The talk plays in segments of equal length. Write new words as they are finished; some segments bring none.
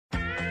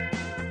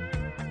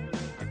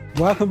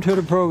Welcome to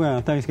the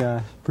program. Thanks,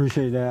 guys.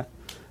 Appreciate that.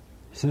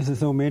 Since there's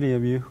so many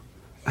of you.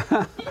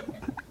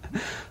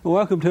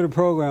 Welcome to the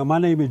program. My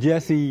name is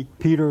Jesse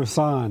Peter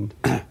Son,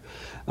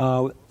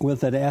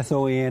 with an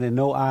S-O-N and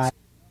no I,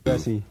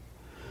 Jesse.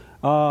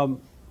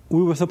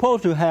 We were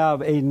supposed to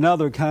have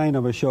another kind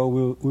of a show.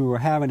 We were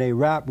having a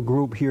rap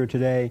group here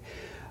today,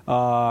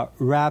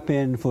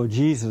 rapping for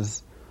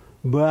Jesus,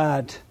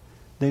 but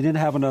they didn't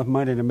have enough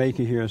money to make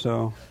it here,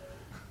 so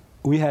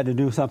we had to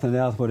do something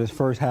else for this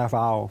first half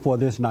hour for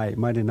this night,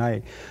 Monday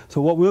night.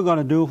 So what we're going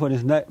to do for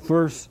this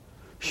first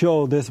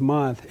show this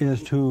month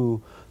is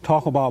to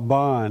talk about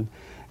Bond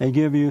and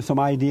give you some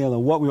idea of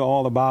what we're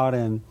all about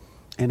and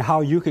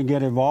how you can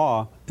get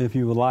involved if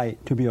you would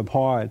like to be a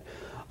part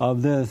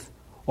of this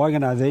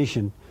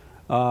organization.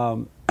 We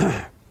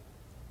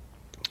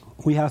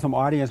have some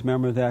audience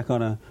members that are going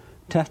to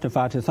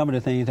testify to some of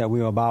the things that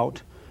we're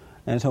about.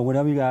 And so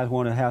whatever you guys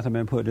want to have some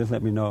input, just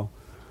let me know.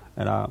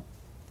 And I'll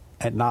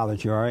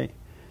acknowledge you, all right?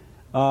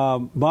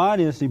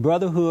 Bond is the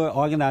Brotherhood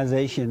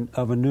Organization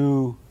of a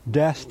New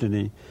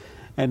Destiny.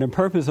 And the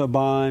purpose of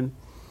Bond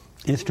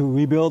is to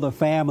rebuild the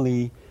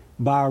family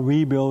by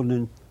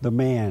rebuilding the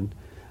man.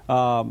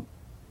 I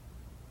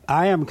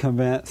am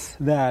convinced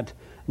that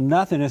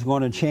nothing is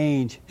going to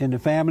change in the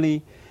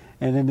family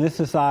and in this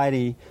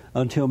society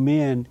until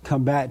men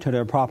come back to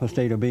their proper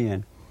state of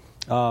being.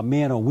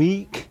 Men are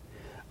weak.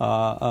 They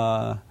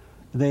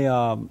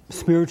are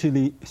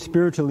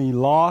spiritually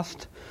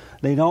lost.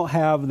 They don't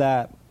have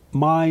that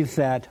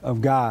mindset of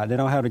God. They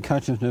don't have the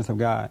consciousness of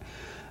God.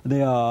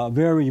 They are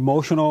very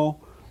emotional.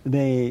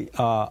 They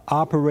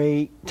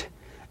operate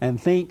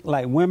and think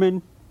like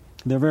women.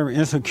 They're very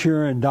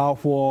insecure and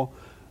doubtful.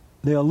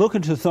 They are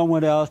looking to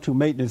someone else to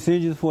make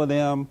decisions for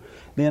them.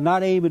 They are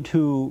not able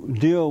to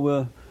deal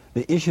with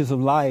the issues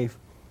of life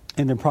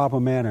in the proper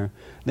manner.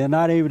 They're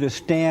not able to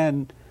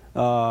stand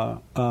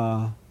for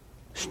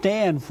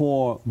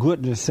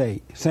goodness'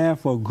 sake,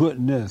 stand for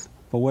goodness,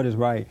 for what is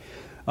right.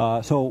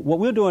 So what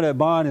we're doing at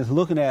Bond is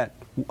looking at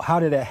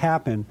how did that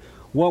happen,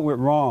 what went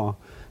wrong,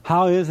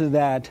 how is it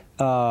that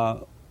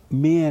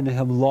men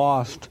have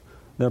lost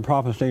their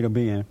proper state of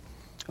being.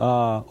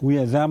 We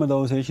examine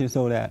those issues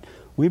so that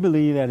we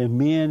believe that if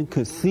men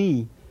could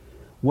see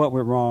what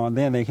went wrong,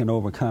 then they can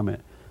overcome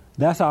it.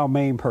 That's our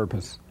main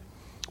purpose.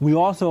 We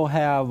also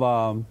have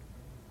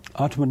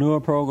entrepreneur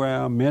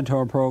program,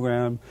 mentor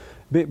program,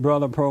 big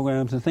brother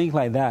programs, and things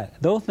like that.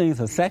 Those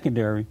things are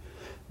secondary.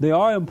 They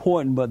are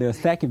important, but they're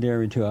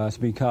secondary to us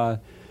because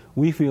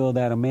we feel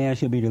that a man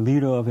should be the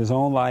leader of his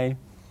own life,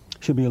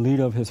 should be a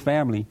leader of his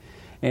family.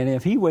 And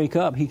if he wake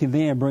up, he can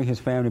then bring his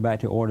family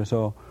back to order.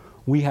 So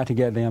we have to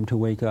get them to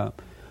wake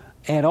up.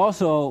 And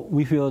also,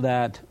 we feel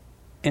that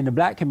in the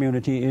black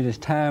community, it is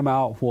time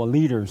out for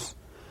leaders.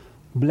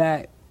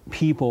 Black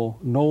people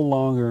no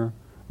longer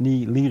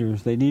need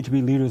leaders. They need to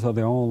be leaders of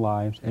their own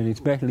lives, and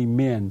especially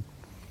men.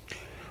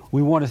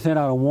 We want to send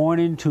out a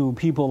warning to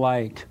people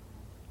like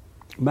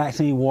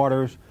Maxine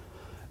Waters,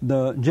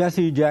 the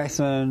Jesse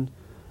Jackson,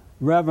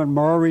 Reverend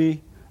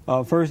Murray,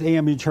 First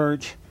AME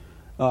Church,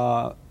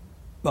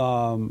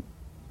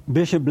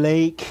 Bishop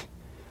Blake,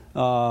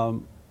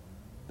 Al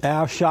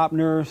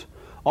Sharpner's,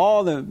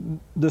 all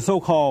the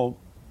so-called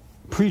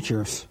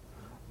preachers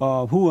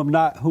who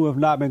have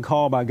not been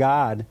called by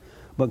God,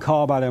 but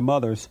called by their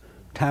mothers.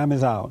 Time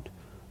is out.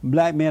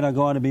 Black men are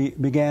going to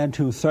begin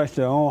to search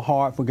their own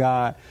heart for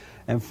God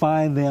and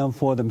find them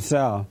for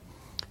themselves,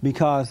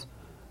 because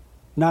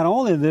not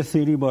only in this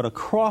city but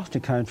across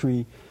the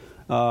country,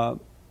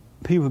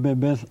 people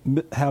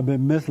have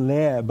been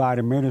misled by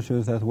the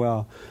ministers as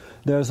well.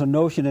 There's a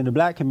notion in the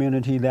black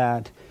community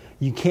that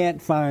you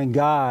can't find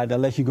God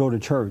unless you go to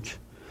church,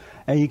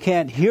 and you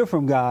can't hear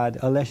from God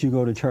unless you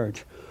go to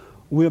church.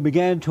 We're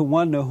beginning to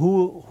wonder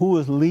who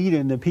is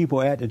leading the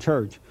people at the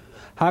church.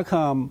 How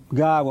come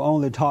God will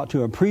only talk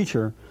to a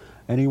preacher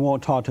and he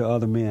won't talk to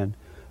other men?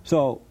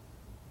 So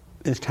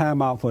it's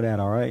time out for that,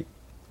 all right?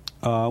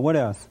 What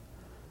else?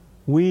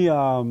 We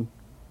have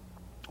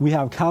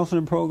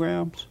counseling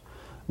programs.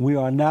 We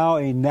are now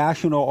a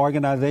national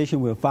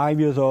organization. We're 5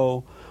 years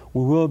old.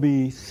 We will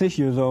be 6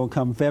 years old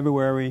come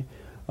February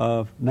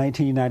of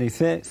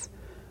 1996.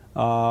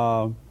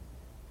 I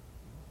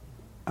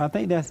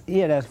think that's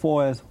it as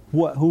far as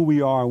who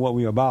we are and what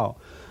we're about.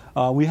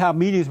 We have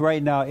meetings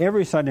right now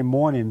every Sunday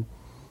morning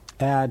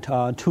at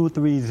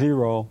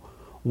 230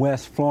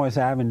 West Florence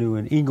Avenue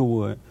in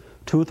Inglewood.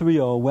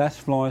 230 West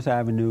Florence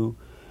Avenue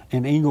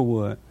in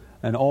Inglewood.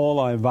 And all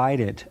are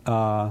invited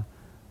for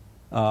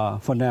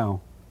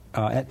now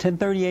at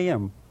 10:30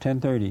 a.m.,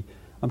 10:30.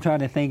 I'm trying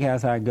to think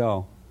as I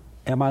go.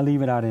 Am I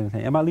leaving out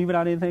anything? Am I leaving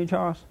out anything,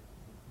 Charles?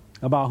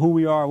 About who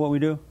we are, what we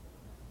do?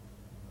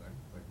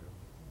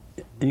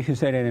 You can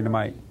say that in the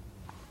mic.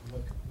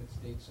 What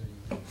states are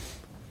you in?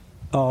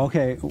 Oh,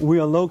 okay. We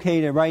are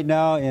located right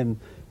now in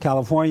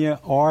California,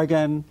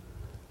 Oregon,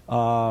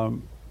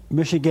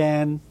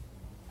 Michigan,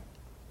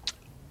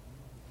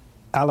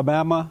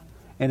 Alabama,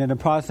 and in the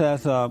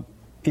process of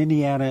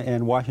Indiana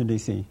and Washington,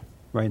 D.C.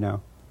 right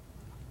now.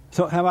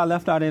 So have I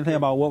left out anything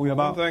about what we're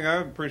about? One thing I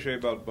appreciate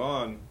about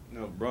Bond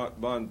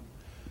Bond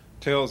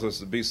tells us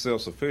to be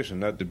self-sufficient,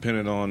 not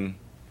dependent on,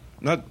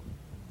 not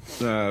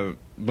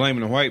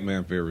blaming the white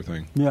man for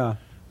everything. Yeah.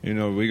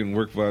 We can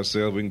work for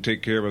ourselves. We can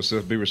take care of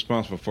ourselves. Be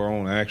responsible for our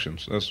own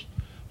actions. That's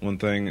one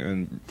thing.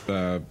 And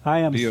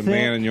be a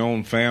man in your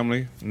own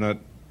family. Not,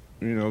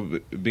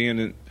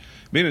 being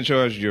in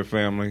charge of your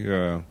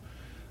family.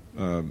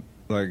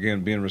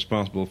 Again, being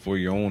responsible for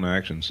your own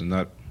actions and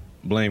not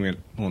blaming it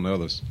on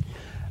others.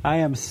 I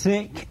am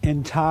sick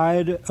and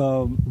tired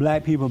of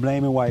black people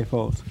blaming white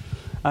folks.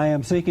 I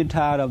am sick and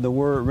tired of the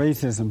word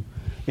racism.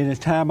 It is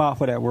time out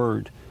for that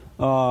word.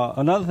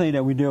 Another thing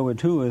that we deal with,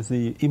 too, is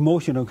the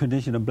emotional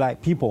condition of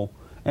black people,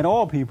 and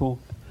all people,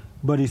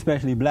 but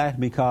especially blacks,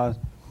 because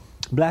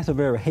blacks are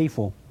very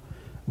hateful.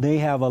 They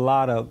have a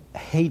lot of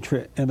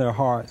hatred in their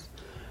hearts.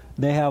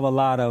 They have a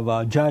lot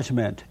of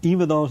judgment,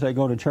 even those that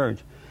go to church,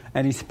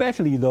 and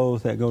especially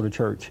those that go to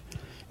church.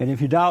 And if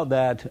you doubt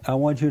that, I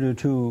want you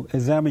to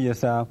examine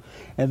yourself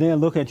and then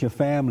look at your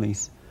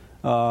families.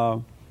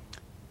 Everybody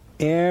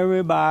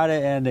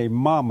and their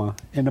mama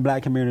in the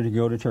black community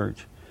go to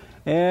church.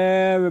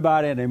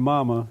 Everybody and their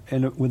mama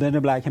within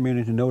the black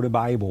community know the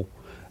Bible.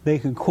 They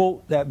can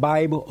quote that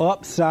Bible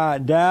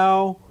upside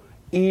down,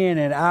 in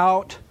and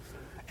out,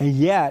 and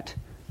yet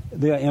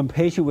they're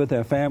impatient with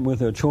their family, with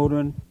their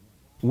children.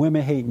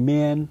 Women hate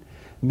men.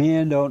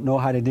 Men don't know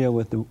how to deal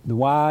with the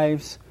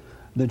wives.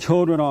 The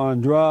children are on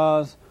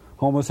drugs,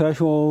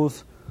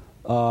 homosexuals,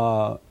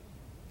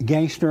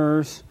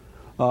 gangsters.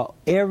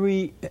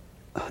 Everything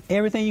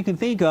you can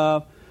think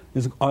of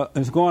is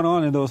going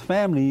on in those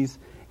families.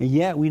 And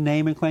yet we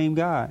name and claim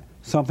God.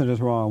 Something is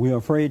wrong. We are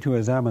afraid to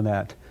examine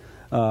that.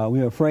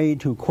 We are afraid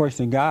to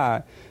question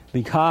God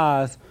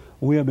because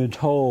we have been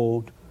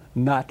told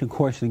not to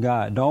question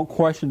God. Don't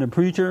question the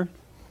preacher.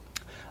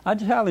 I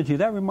challenge you.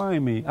 That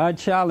reminds me. I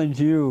challenge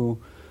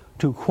you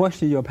to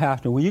question your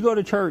pastor. When you go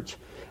to church,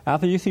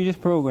 after you see this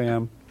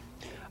program,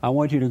 I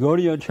want you to go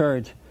to your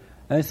church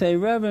and say,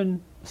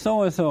 Reverend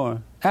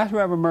so-and-so, ask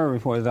Reverend Murray,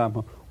 for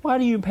example, why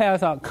do you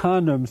pass out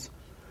condoms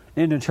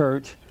in the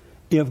church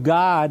if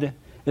God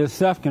is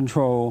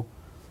self-control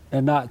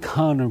and not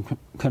condom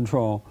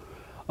control?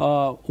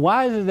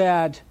 Why is it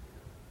that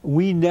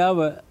we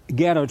never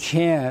get a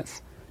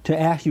chance to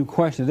ask you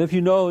questions? If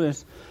you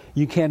notice,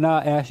 you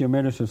cannot ask your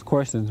ministers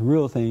questions,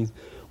 real things.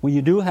 When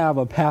you do have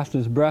a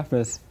pastor's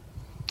breakfast,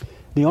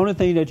 the only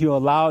thing that you're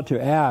allowed to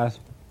ask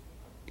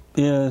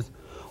is,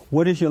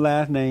 what is your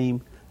last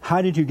name?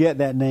 How did you get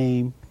that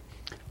name?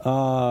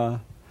 How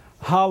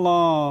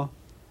long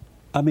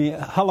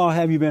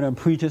have you been a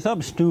preacher?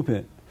 Something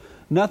stupid.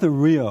 Nothing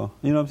real.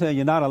 You know what I'm saying?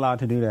 You're not allowed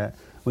to do that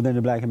within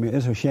the black community.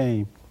 It's a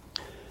shame.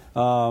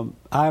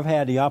 I've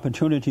had the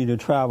opportunity to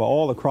travel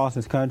all across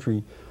this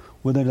country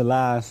within the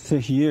last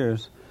 6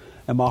 years,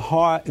 and my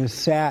heart is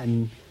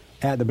saddened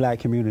at the black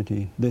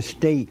community, the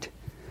state,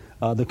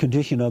 the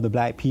condition of the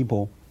black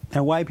people,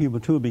 and white people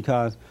too,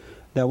 because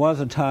there were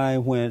a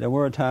time when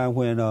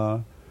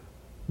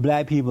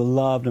black people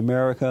loved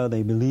America.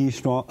 They believed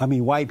strong.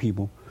 White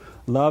people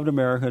loved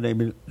America.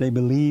 They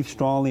believed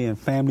strongly in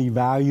family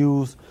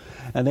values,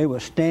 and they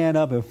would stand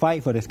up and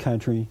fight for this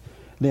country.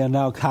 They are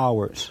now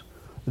cowards.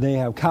 They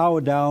have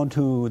cowered down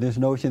to this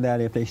notion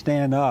that if they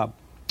stand up,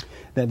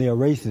 that they are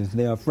racist.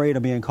 They are afraid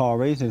of being called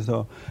racist.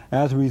 So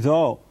as a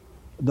result,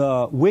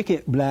 the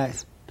wicked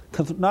blacks,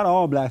 because not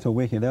all blacks are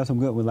wicked. There are some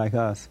good ones like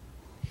us,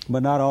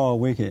 but not all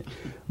wicked.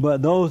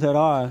 But those that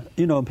are,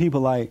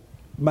 people like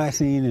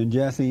Maxine and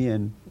Jesse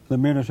and the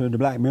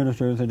black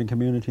ministers in the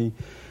community,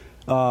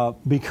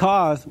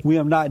 because we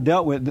have not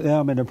dealt with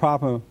them in the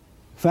proper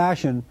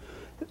fashion,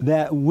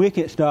 that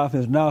wicked stuff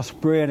is now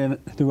spreading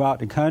throughout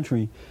the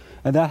country.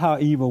 And that's how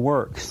evil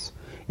works.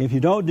 If you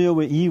don't deal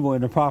with evil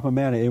in the proper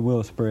manner, it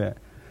will spread.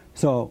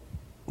 So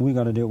we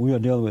are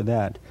dealing with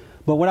that.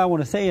 But what I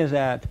want to say is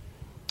that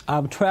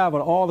I've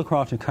traveled all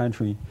across the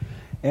country,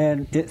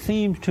 and it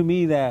seems to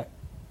me that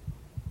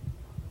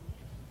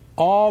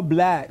all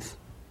blacks,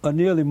 or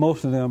nearly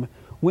most of them,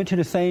 went to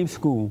the same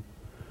school.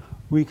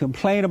 We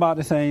complain about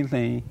the same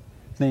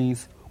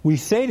things. We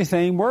say the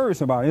same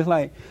words about it. It's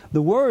like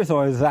the words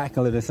are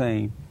exactly the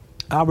same.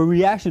 Our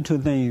reaction to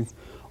things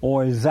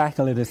are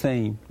exactly the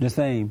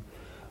same.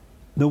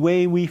 The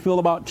way we feel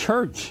about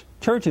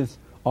churches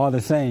are the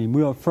same.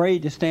 We're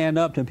afraid to stand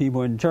up to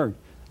people in church,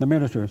 the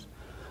ministers.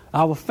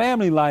 Our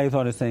family lives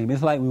are the same.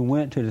 It's like we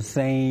went to the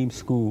same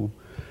school.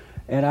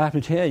 And I have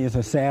to tell you, it's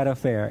a sad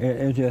affair.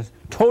 It's just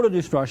total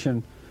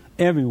destruction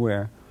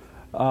everywhere.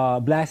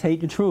 Blacks hate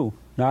the truth.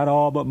 Not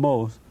all, but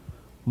most.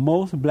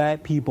 Most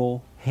black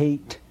people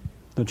hate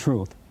the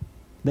truth.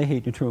 They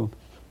hate the truth.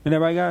 Isn't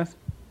that right, guys?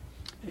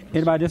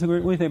 Anybody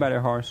disagree? What do you think about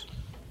that, Horace?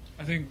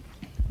 I think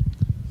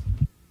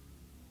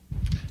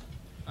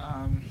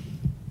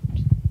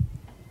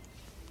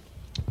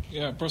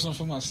personal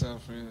for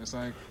myself, really. It's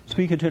like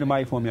speaking to the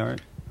mic for me, all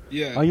right?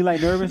 Yeah. Are you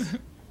nervous? A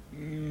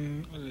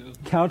little.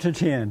 Count to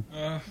 10.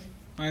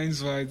 1,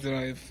 2,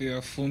 3,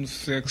 4, 5,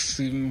 6,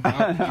 7,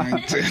 8,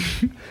 9,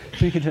 10.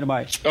 Speaking to the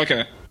mic.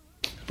 Okay.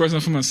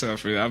 Personal for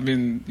myself, really. I've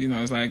been,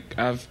 it's like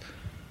I've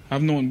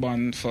I've known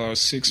Bon for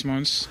 6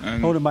 months.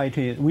 And hold the mic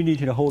to you. We need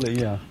you to hold it,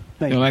 yeah.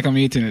 Thank you. Like I'm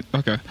eating it.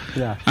 Okay.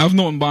 Yeah. I've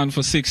known Bon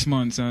for 6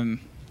 months, and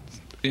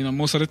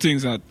most of the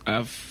things that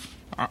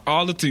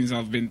all the things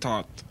I've been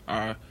taught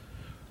are,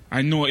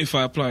 I know if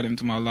I apply them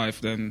to my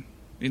life, then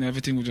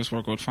everything will just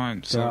work out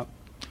fine. So,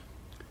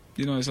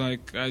 it's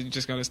like I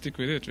just gotta stick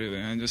with it really,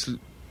 and just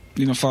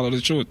follow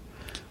the truth.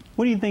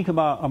 What do you think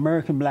about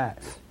American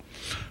blacks?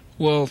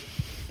 Well,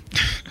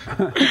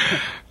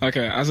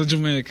 okay, as a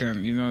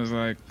Jamaican, it's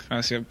like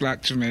I say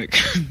black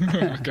Jamaican.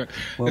 Okay.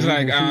 Well, it's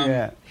like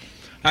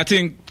I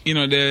think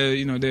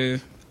they.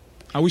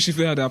 I wish if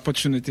they had the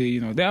opportunity,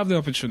 they have the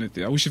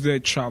opportunity. I wish if they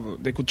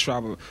could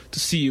travel to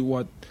see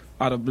what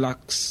other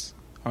blacks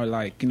are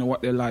like,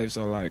 what their lives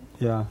are like.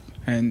 Yeah.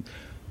 And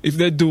if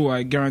they do,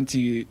 I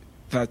guarantee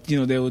that,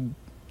 they would,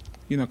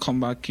 come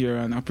back here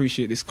and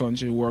appreciate this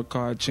country, work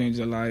hard, change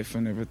their life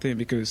and everything,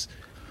 because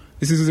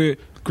this is the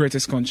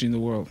greatest country in the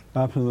world.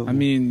 Absolutely. I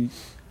mean,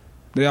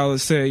 they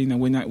always say,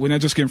 when I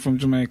just came from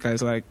Jamaica,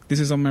 it's like, this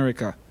is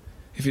America.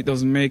 If it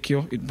doesn't make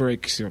you, it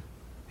breaks you.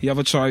 You have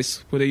a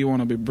choice whether you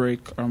want to be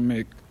break or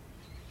make.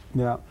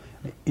 Yeah.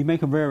 You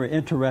make a very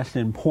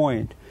interesting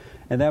point.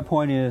 And that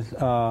point is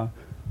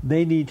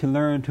they need to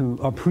learn to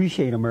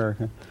appreciate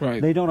America.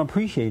 Right. They don't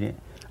appreciate it.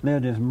 They're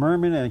just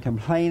murmuring and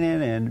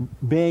complaining and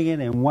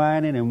begging and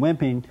whining and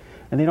whimpering,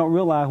 and they don't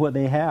realize what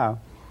they have.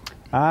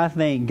 I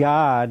thank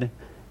God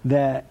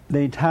that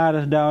they tied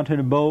us down to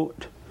the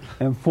boat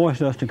and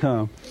forced us to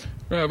come.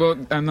 Right,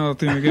 but another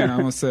thing again,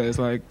 I must say, it's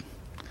like,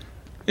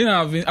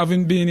 I've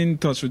been being in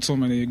touch with so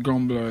many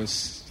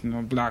grumblers,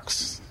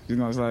 blacks.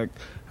 It's like,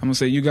 I'm going to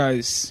say,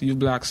 you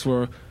blacks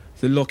were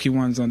the lucky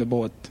ones on the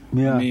boat.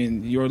 Yeah. I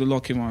mean, you're the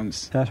lucky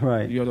ones. That's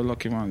right. You're the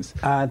lucky ones.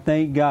 I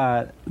thank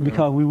God,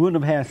 because we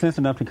wouldn't have had sense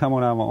enough to come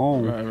on our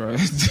own.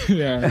 Right.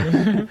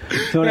 Yeah.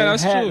 So they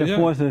that's had true, to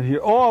force us here.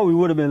 Or we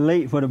would have been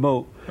late for the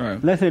boat.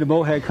 Right. Let's say the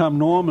boat had come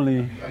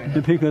normally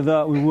to pick us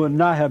up, we would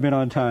not have been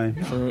on time.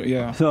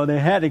 Yeah. So they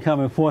had to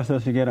come and force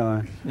us to get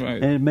on.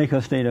 Right. And make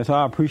us stay there. So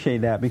I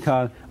appreciate that,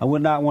 because I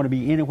would not want to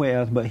be anywhere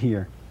else but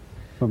here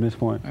from this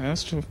point.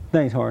 That's true.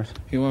 Thanks, Horace.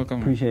 You're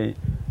welcome. Appreciate it.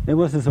 It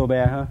wasn't so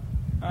bad, huh?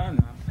 I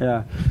know.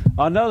 Yeah.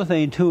 Another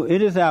thing, too,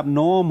 it is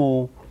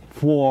abnormal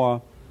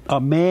for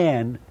a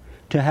man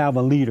to have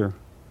a leader.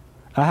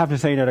 I have to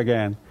say that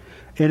again.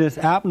 It is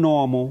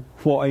abnormal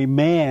for a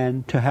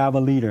man to have a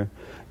leader.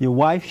 Your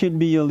wife shouldn't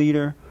be your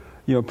leader.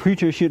 Your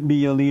preacher shouldn't be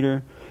your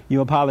leader.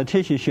 Your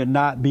politician should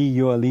not be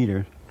your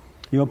leader.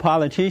 Your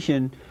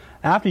politician,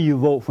 after you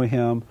vote for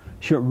him,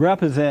 should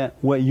represent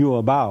what you're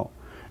about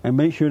and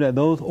make sure that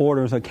those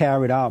orders are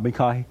carried out,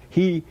 because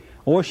he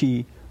or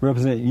she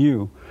represent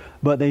you.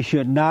 But they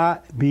should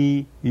not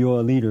be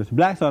your leaders.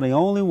 Blacks are the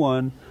only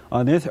one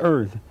on this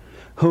earth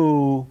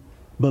who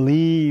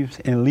believes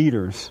in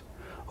leaders,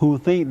 who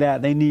think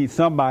that they need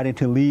somebody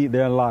to lead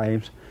their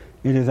lives.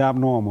 It is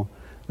abnormal.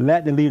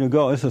 Let the leader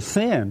go. It's a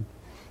sin,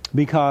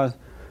 because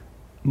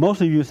most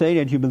of you say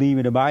that you believe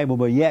in the Bible,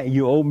 but yet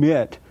you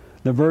omit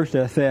the verse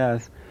that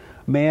says,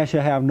 man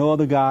shall have no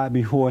other God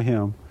before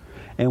him.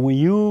 And when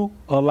you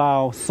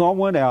allow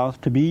someone else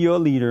to be your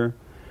leader,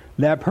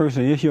 that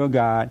person is your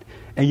God,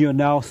 and you're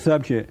now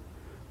subject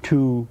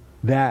to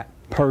that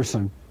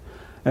person.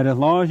 And as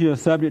long as you're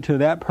subject to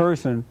that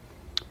person,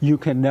 you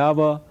can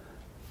never,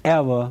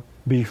 ever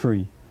be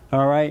free.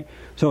 All right?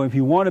 So if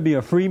you want to be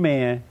a free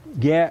man,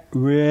 get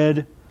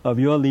rid of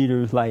your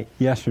leaders like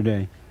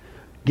yesterday.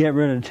 Get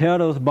rid of, tell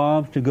those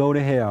bombs to go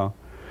to hell.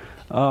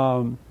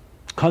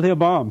 Because they're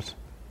bombs.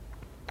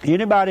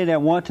 Anybody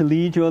that wants to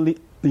lead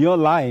your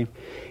life,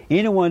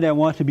 anyone that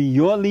wants to be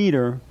your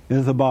leader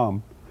is a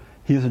bomb.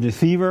 He's a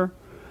deceiver.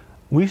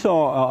 We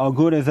saw a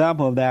good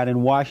example of that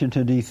in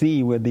Washington,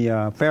 D.C. with the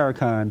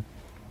Farrakhan,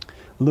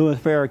 Louis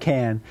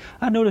Farrakhan.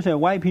 I noticed that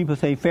white people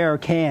say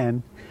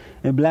Farrakhan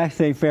and blacks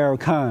say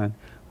Farrakhan.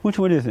 Which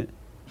one is it?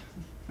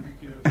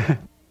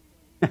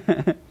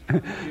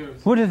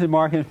 What is it,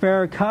 Marcus?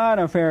 Farrakhan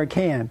or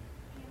Farrakhan?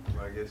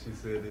 Well, I guess you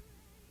said it.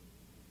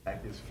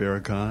 Black is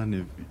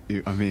Farrakhan.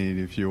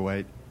 If you're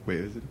white, wait,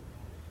 is it?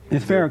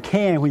 It's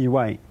Farrakhan when you're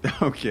white.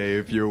 Okay,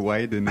 if you're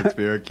white, then it's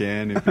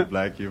Farrakhan. If you're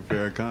black, you're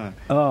Farrakhan.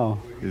 Oh.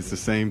 It's the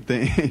same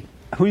thing.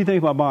 Who do you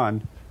think about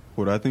Bond?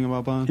 What do I think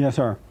about Bond? Yes,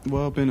 sir.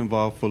 Well, I've been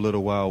involved for a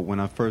little while. When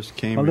I first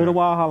came A little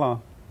while? How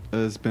long?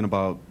 It's been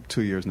about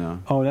 2 years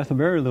now. Oh, that's a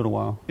very little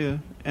while. Yeah,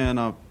 and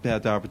I've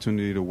had the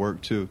opportunity to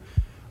work, too.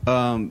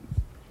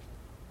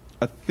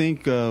 I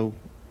think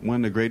one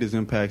of the greatest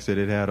impacts that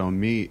it had on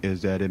me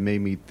is that it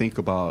made me think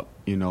about,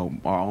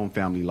 our own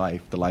family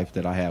life, the life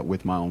that I had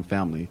with my own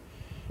family.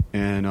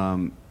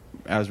 And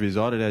as a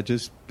result of that,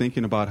 just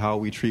thinking about how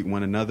we treat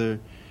one another,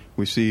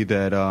 we see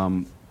that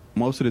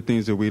most of the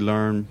things that we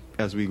learn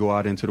as we go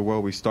out into the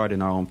world, we start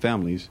in our own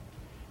families.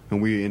 And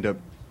we end up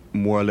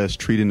more or less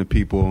treating the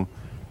people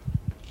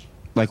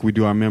like we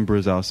do our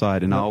members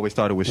outside. And I always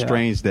thought it was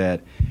strange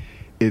that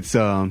it's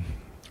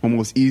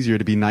almost easier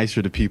to be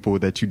nicer to people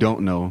that you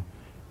don't know.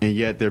 And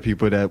yet there are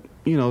people that,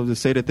 they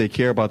say that they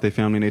care about their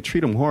family and they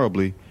treat them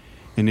horribly.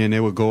 And then they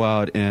would go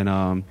out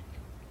and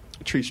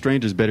treat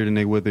strangers better than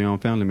they would their own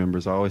family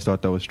members. I always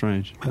thought that was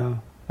strange. Yeah,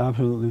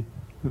 absolutely.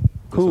 Cool.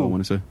 That's all I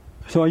want to say.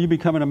 So are you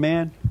becoming a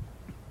man?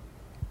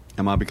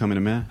 Am I becoming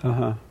a man?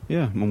 Uh-huh.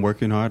 Yeah, I'm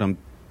working hard. I'm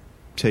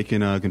taking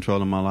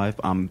control of my life.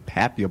 I'm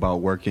happy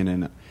about working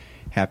and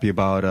happy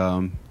about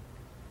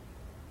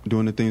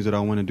doing the things that I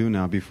want to do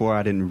now. Before,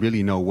 I didn't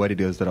really know what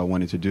it is that I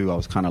wanted to do. I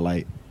was kind of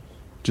like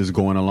just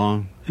going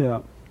along.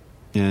 Yeah.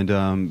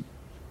 And,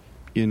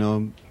 you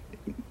know,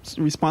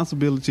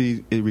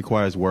 responsibility, it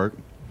requires work.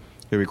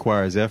 It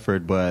requires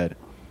effort, but,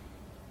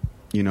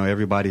 you know,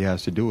 everybody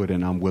has to do it,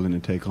 and I'm willing to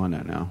take on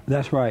that now.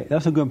 That's right.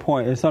 That's a good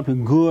point. There's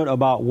something good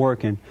about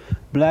working.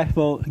 Black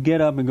folks,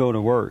 get up and go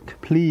to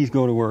work. Please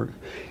go to work.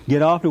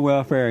 Get off the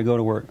welfare and go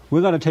to work.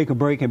 We're going to take a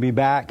break and be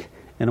back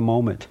in a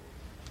moment.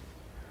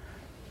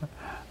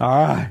 All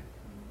right.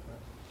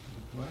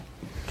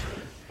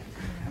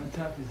 How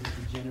tough is it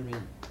to generate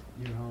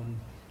your own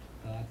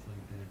thoughts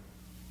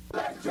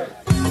like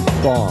that?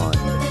 Bond,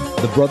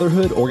 the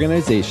brotherhood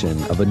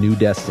organization of a new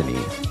destiny.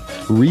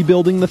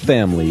 Rebuilding the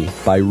family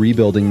by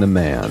rebuilding the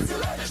man.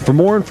 For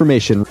more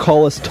information,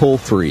 call us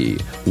toll-free,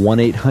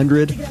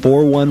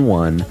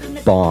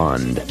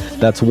 1-800-411-BOND.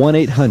 That's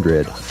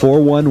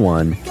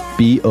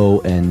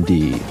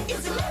 1-800-411-BOND.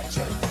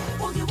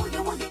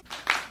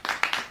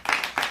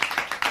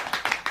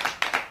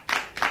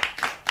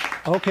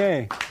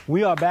 Okay,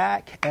 we are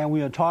back, and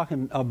we are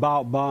talking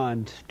about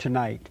Bond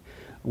tonight.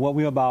 What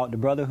we're about, the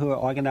brotherhood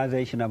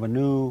organization of a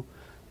new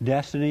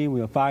destiny.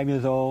 We are 5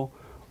 years old.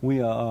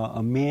 We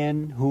are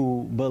men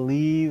who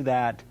believe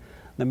that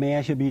the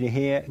man should be the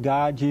head,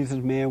 God, Jesus,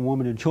 man,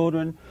 woman, and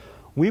children.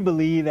 We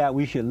believe that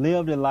we should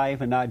live the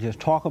life and not just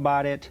talk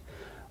about it.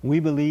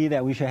 We believe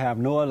that we should have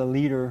no other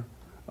leader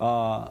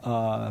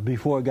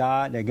before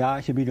God, that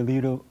God should be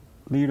the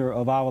leader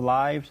of our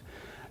lives,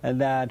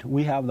 and that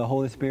we have the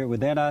Holy Spirit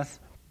within us.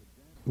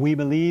 We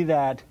believe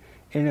that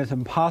it is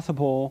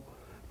impossible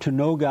to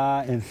know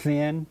God and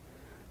sin.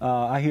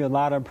 I hear a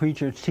lot of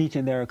preachers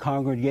teaching their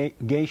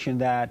congregation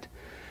that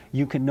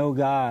you can know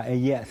God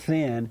and yet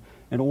sin,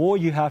 and all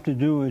you have to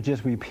do is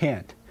just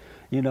repent.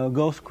 You know,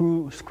 go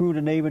screw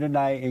the neighbor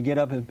tonight and get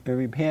up and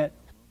repent,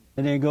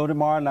 and then go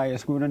tomorrow night and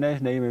screw the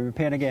next neighbor and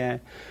repent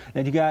again.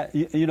 And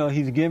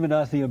He's given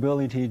us the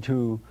ability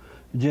to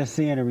just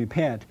sin and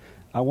repent.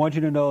 I want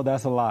you to know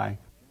that's a lie.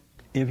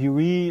 If you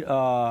read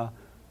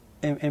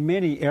in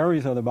many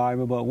areas of the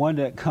Bible, but one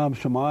that comes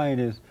to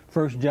mind is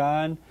 1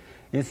 John.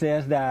 It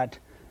says that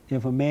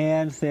if a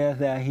man says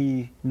that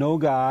he know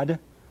God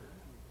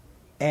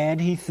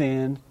and he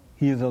sins,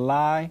 he is a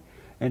lie,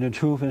 and the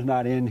truth is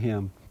not in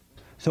him.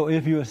 So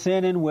if you're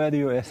sinning, whether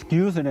you're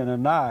excusing it or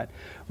not,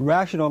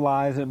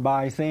 rationalize it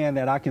by saying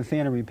that I can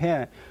sin and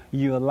repent.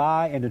 You're a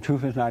lie, and the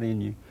truth is not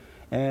in you.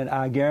 And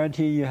I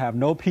guarantee you have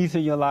no peace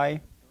in your life.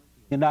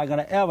 You're not going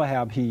to ever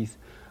have peace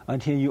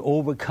until you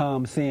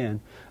overcome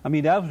sin. I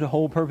mean, that was the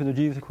whole purpose of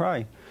Jesus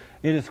Christ.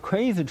 It is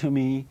crazy to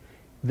me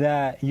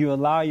that you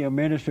allow your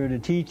minister to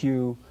teach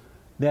you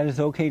that it's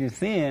okay to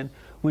sin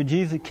when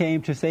Jesus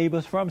came to save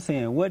us from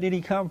sin. What did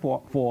he come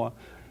for?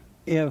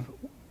 Why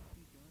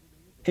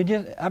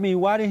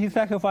did he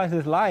sacrifice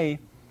his life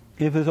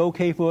if it's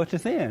okay for us to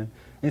sin?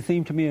 It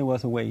seemed to me it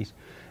was a waste.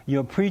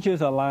 Your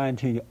preachers are lying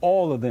to you.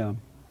 All of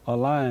them are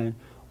lying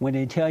when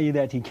they tell you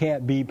that you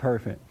can't be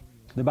perfect.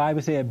 The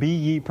Bible said, be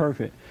ye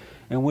perfect.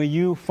 And when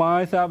you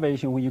find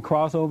salvation, when you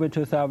cross over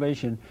to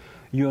salvation,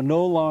 you're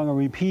no longer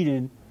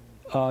repeating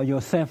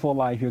your sinful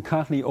life. You're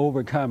constantly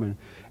overcoming.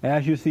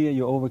 As you see it,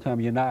 you're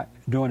overcoming. You're not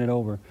doing it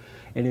over.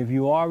 And if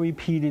you are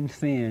repeating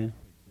sin,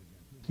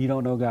 you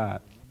don't know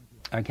God.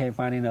 I can't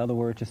find any other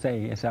word to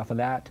say except for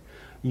that.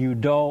 You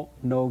don't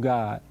know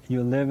God.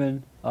 You're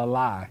living a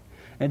lie.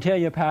 And tell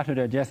your pastor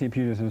that Jesse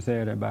Peterson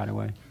said that, by the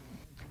way.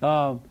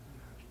 I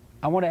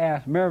want to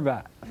ask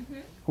Mirabat,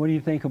 what do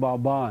you think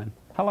about Bond?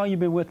 How long have you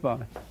been with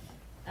Bond?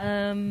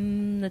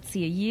 Let's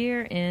see, a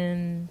year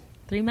and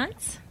 3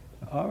 months.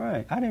 All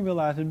right. I didn't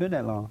realize it'd been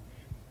that long.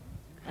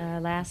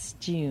 Last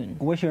June.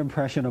 What's your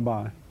impression of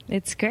Bond?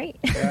 It's great.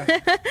 Yeah.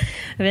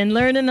 I've been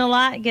learning a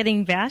lot,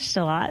 getting bashed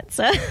a lot.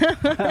 So.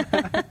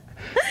 What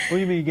do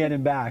you mean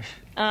getting bashed?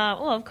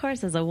 Well, of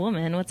course, as a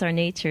woman, what's our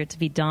nature to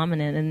be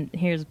dominant? And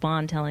here's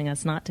Bond telling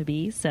us not to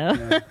be. So,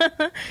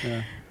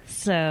 yeah.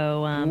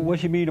 So,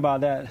 what you mean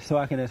about that? So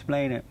I can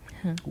explain it.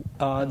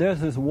 There's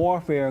this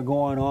warfare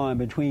going on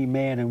between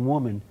man and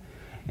woman,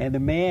 and the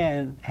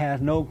man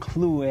has no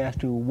clue as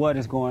to what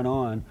is going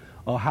on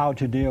or how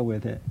to deal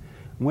with it.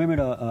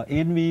 Women are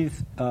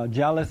envious,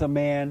 jealous of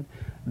man.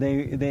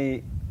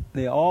 They're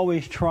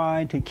always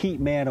trying to keep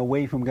man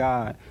away from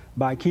God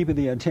by keeping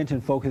the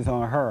attention focused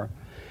on her.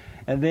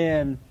 And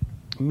then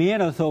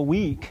men are so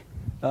weak,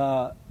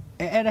 and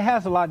it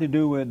has a lot to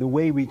do with the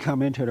way we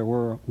come into the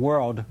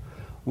world.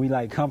 We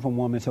come from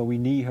woman, so we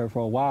need her for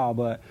a while,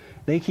 but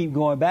they keep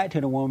going back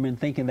to the woman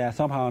thinking that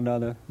somehow or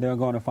another they're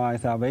going to find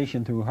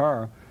salvation through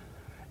her.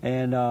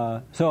 And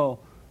so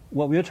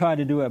what we're trying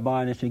to do at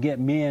Bond is to get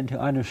men to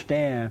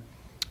understand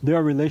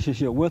their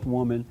relationship with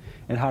woman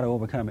and how to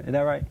overcome it. Is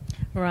that right?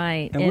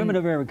 Right. And women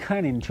are very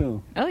cunning,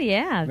 too. Oh,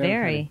 yeah,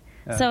 very.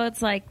 Yeah. So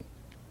it's like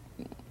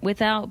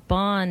without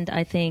Bond,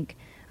 I think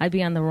I'd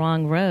be on the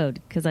wrong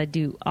road because I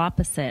do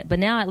opposite. But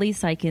now at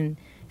least I can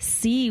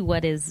see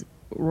what is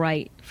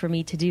right for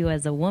me to do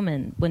as a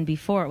woman, when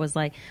before it was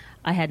like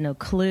I had no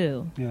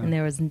clue. Yeah.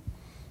 And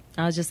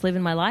I was just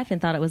living my life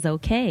and thought it was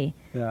okay.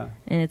 Yeah.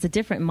 And it's a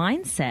different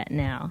mindset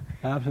now.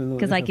 Absolutely.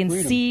 Because I can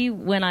see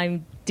when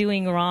I'm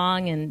doing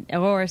wrong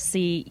or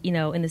see,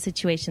 in the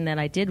situation that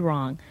I did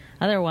wrong.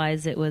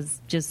 Otherwise, it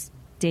was just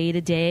day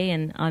to day,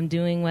 and I'm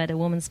doing what a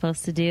woman's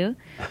supposed to do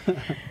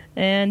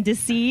and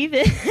deceive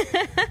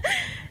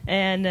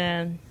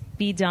and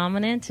be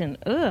dominant. And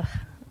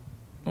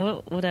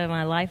what would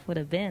my life would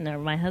have been, or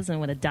my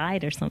husband would have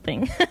died or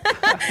something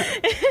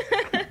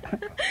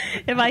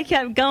if I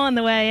kept going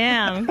the way I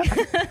am.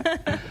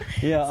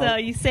 Yeah. So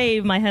you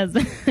saved my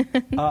husband.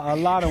 A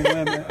lot of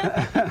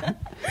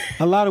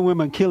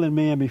women killing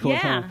men before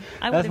time.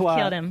 I would have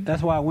killed him.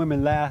 That's why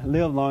women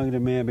live longer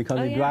than men, because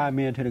they drive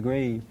men to the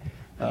grave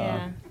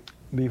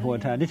before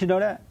time. Did you know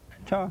that,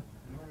 Charles?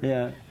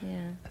 Yeah.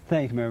 Yeah.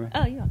 Thanks, Mary.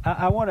 Oh, yeah.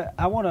 I want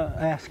to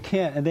ask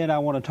Kent, and then I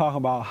want to talk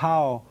about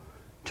how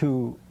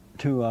to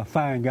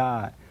find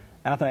God.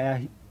 After I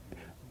ask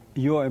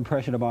your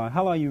impression of Bond,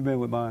 how long have you been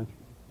with Bond?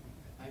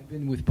 I've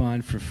been with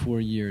Bond for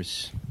 4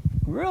 years.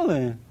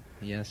 Really?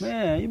 Yes.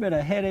 Man, you've been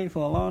a headache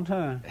for a long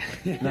time.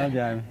 No,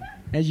 Jamie.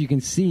 As you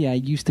can see, I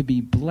used to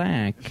be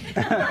black.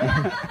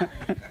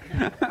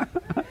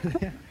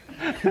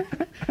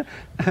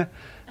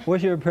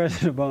 What's your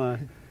impression of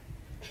Bond?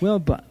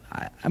 Well,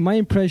 my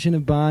impression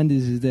of Bond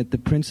is that the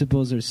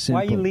principles are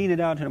simple. Why you lean it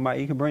out to the mic?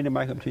 You can bring the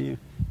mic up to you.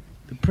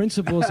 The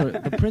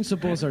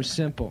principles are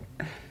simple.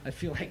 I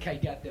feel like I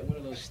got one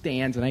of those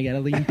stands and I got to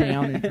lean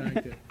down and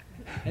talk to.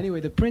 Anyway,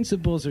 the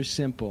principles are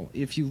simple.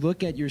 If you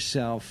look at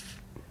yourself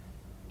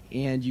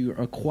and you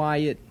are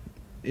quiet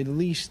at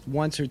least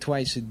once or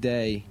twice a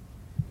day,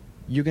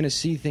 you're going to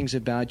see things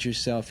about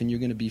yourself, and you're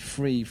going to be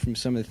free from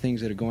some of the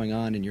things that are going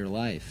on in your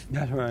life.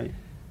 That's right.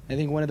 I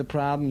think one of the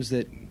problems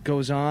that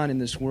goes on in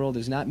this world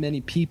is not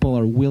many people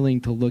are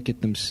willing to look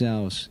at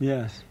themselves.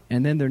 Yes.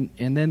 And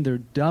then they're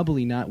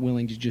doubly not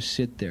willing to just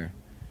sit there.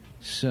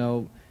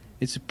 So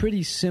it's a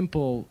pretty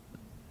simple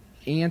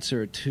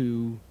answer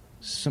to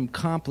some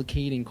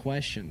complicating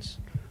questions.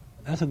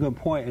 That's a good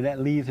point, and that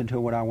leads into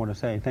what I want to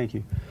say. Thank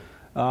you.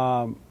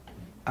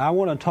 I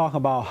want to talk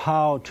about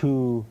how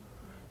to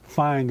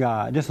find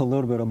God, just a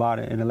little bit about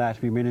it in the last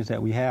few minutes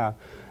that we have.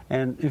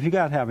 And if you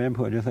guys have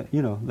input, just let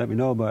me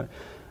know. But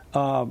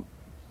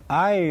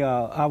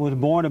I was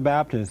born a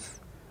Baptist,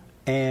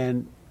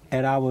 and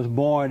I was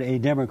born a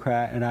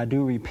Democrat, and I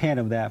do repent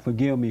of that.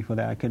 Forgive me for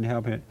that. I couldn't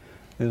help it.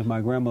 It was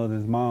my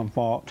grandmother's mom's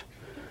fault.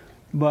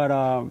 But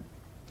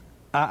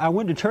I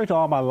went to church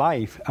all my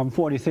life. I'm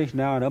 46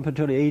 now, and up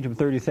until the age of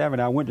 37,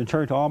 I went to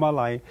church all my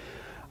life.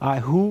 I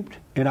hooped,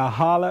 and I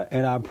hollered,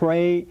 and I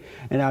prayed,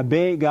 and I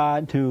begged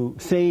God to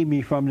save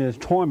me from this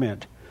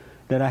torment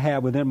that I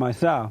had within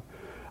myself.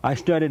 I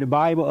studied the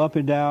Bible up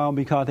and down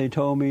because they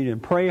told me to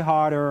pray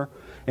harder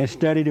and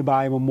study the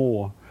Bible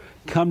more,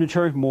 come to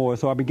church more.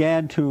 So I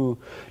began to,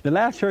 the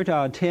last church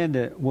I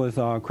attended was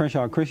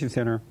Crenshaw Christian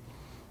Center,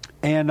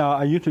 and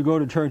I used to go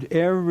to church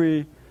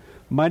every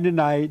Monday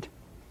night,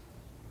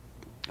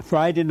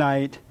 Friday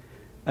night,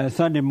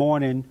 Sunday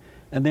morning,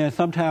 and then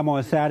sometime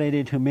on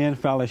Saturday to men's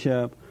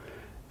fellowship,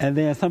 and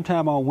then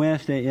sometime on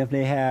Wednesday if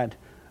they had,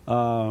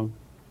 a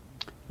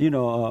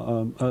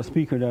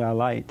speaker that I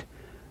liked.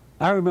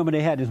 I remember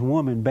they had this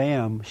woman,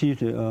 Bam. She used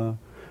to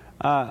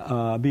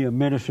be a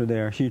minister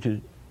there. She used to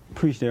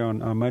preach there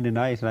on Monday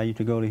nights, and I used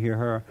to go to hear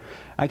her.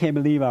 I can't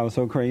believe I was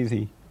so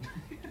crazy.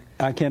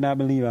 I cannot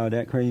believe I was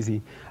that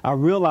crazy. I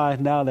realize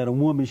now that a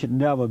woman should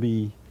never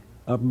be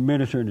a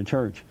minister in the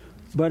church.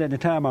 But at the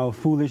time, I was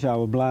foolish, I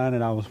was blind,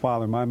 and I was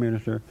following my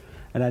minister,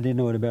 and I didn't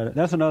know any better.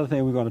 That's another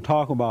thing we're going to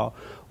talk about.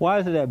 Why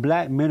is it that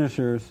black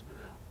ministers,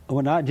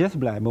 well, not just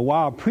black, but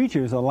why are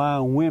preachers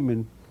allowing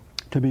women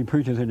to be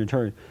preachers in the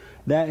church?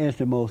 That is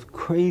the most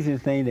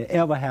craziest thing that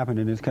ever happened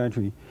in this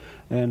country,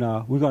 and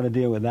we're going to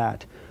deal with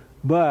that.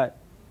 But,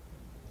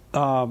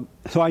 so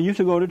I used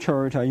to go to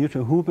church, I used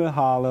to hoop and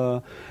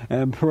holler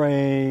and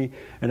pray,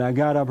 and I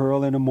got up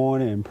early in the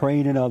morning and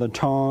prayed in other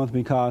tongues,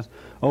 because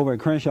over at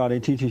Crenshaw they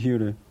teach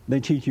you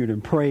to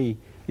pray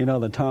in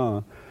other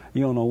tongues.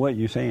 You don't know what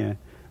you're saying,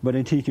 but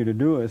they teach you to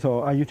do it.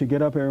 So I used to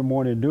get up every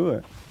morning and do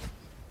it.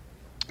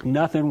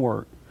 Nothing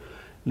worked.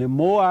 The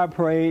more I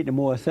prayed, the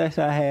more sex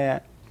I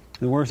had,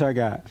 the worse I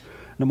got.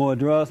 The more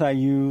drugs I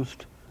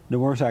used, the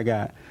worse I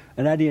got.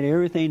 And I did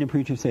everything the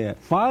preacher said.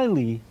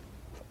 Finally,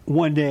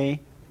 one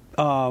day,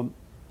 the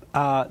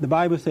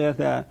Bible says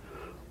that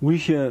we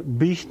should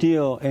be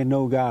still and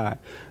know God.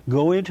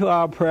 Go into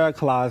our prayer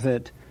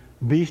closet,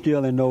 be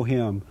still and know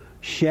Him.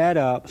 Shut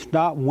up,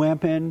 stop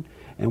whimpering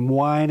and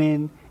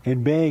whining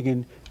and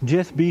begging.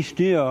 Just be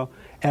still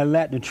and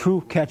let the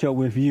truth catch up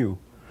with you.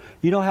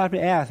 You don't have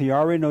to ask. You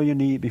already know your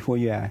needs before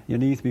you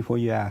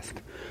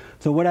ask.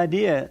 So what I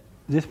did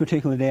this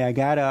particular day, I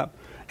got up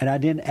and I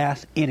didn't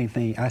ask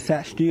anything. I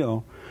sat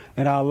still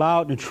and I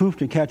allowed the truth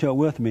to catch up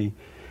with me.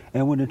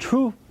 And when the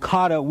truth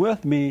caught up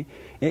with me,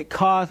 it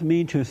caused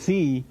me to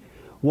see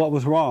what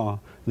was wrong,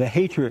 the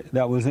hatred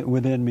that was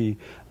within me,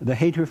 the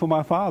hatred for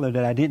my father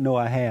that I didn't know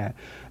I had,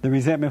 the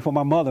resentment for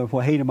my mother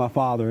for hating my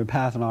father and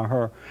passing on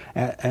her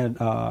and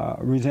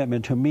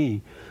resentment to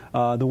me,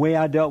 the way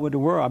I dealt with the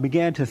world. I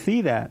began to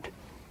see that,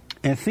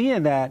 and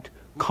seeing that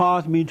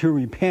caused me to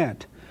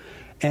repent.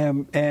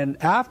 And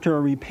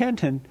after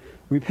repentance,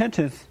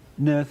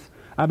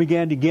 I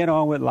began to get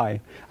on with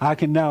life. I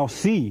can now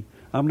see.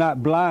 I'm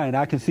not blind.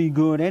 I can see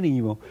good and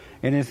evil.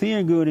 And in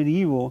seeing good and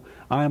evil,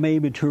 I am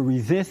able to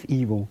resist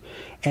evil.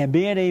 And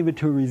being able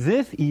to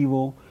resist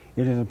evil,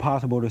 it is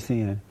impossible to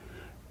sin.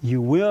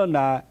 You will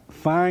not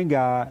find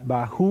God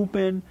by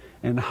hooping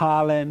and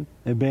hollering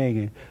and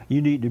begging.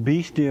 You need to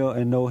be still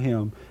and know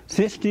Him.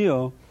 Sit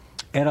still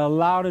and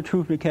allow the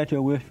truth to catch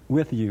up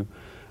with you.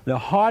 The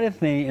hardest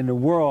thing in the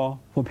world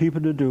for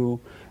people to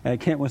do, as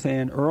Kent was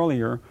saying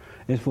earlier,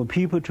 is for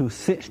people to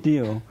sit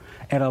still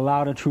and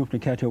allow the truth to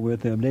catch up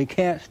with them. They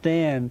can't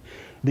stand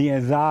the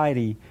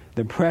anxiety,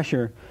 the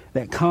pressure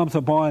that comes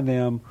upon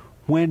them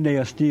when they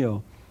are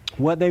still.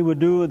 What they would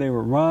do, they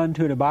would run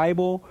to the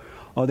Bible,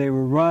 or they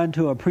would run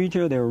to a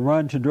preacher, they would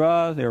run to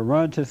drugs, they would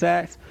run to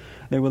sex,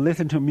 they would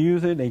listen to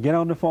music, they get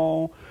on the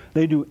phone,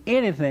 they do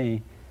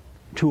anything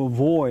to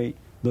avoid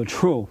the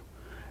truth.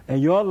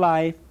 And your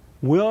life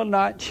will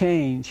not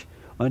change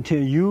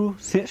until you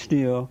sit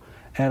still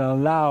and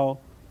allow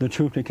the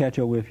truth to catch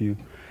up with you.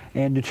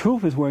 And the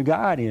truth is where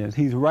God is.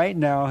 He's right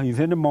now. He's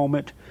in the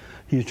moment.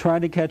 He's trying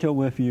to catch up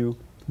with you,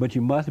 but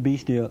you must be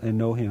still and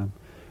know Him.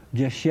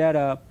 Just shut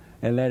up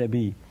and let it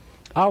be.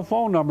 Our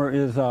phone number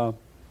is, I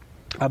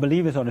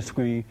believe it's on the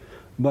screen,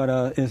 but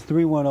it's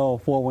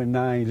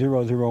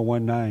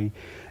 310-419-0019.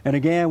 And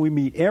again, we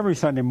meet every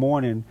Sunday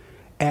morning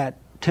at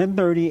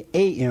 10:30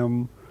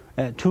 a.m.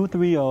 at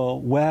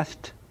 230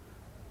 West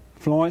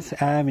Florence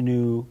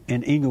Avenue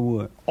in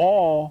Inglewood.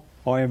 All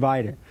are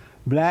invited.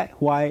 Black,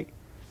 white,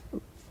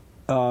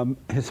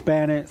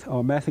 Hispanics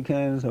or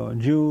Mexicans or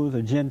Jews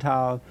or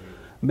Gentiles,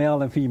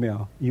 male and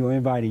female. You're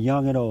invited,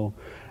 young and old.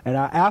 And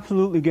I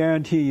absolutely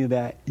guarantee you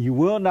that you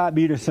will not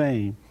be the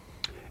same.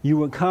 You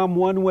will come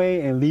one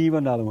way and leave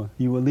another one.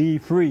 You will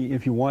leave free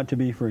if you want to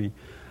be free.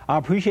 I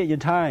appreciate your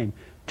time.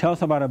 Tell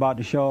somebody about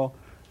the show,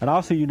 and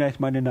I'll see you next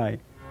Monday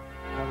night.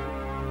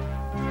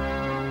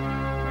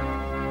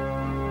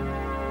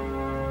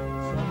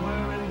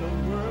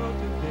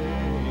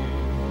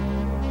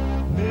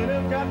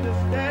 To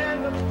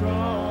stand up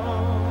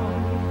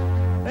strong,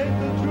 take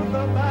the truth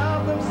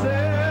about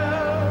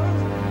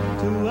themselves,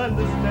 to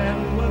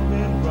understand what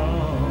went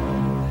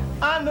wrong.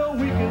 I know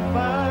we can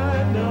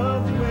find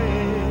a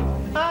way.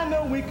 I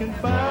know we can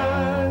find